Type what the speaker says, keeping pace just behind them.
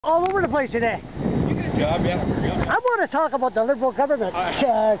All over the place today. You get a job, yeah. I want to talk about the Liberal government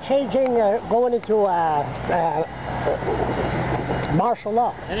changing, going into martial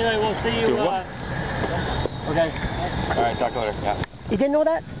law. Anyway, we'll see you. Okay. All right, talk later. Yeah. You didn't know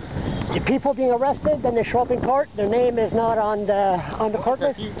that? The people being arrested, then they show up in court. Their name is not on the court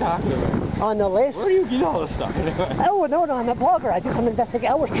list. What are you talking about? On the list. Where do you get all this stuff? Oh no, I'm a blogger. I do some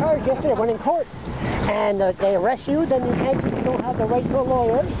investigation. I was charged yesterday. I went in court, and they arrest you. Then you don't have the right to a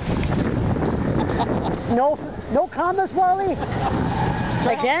lawyer. No comments, Wally.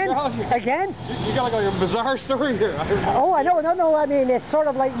 Again? You got like a bizarre story here. Oh, I know. No. I mean, it's sort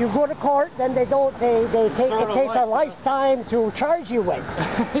of like you go to court, then they take it takes a lifetime to charge you with.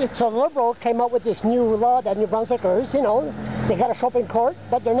 So the Liberal came up with this new law that New Brunswickers, you know, they got to show up in court,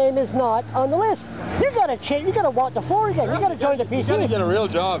 but their name is not on the list. You got to change. You got to walk the floor again. You got to join the PC. You got to get a real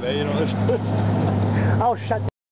job, eh? You know. Oh, shut.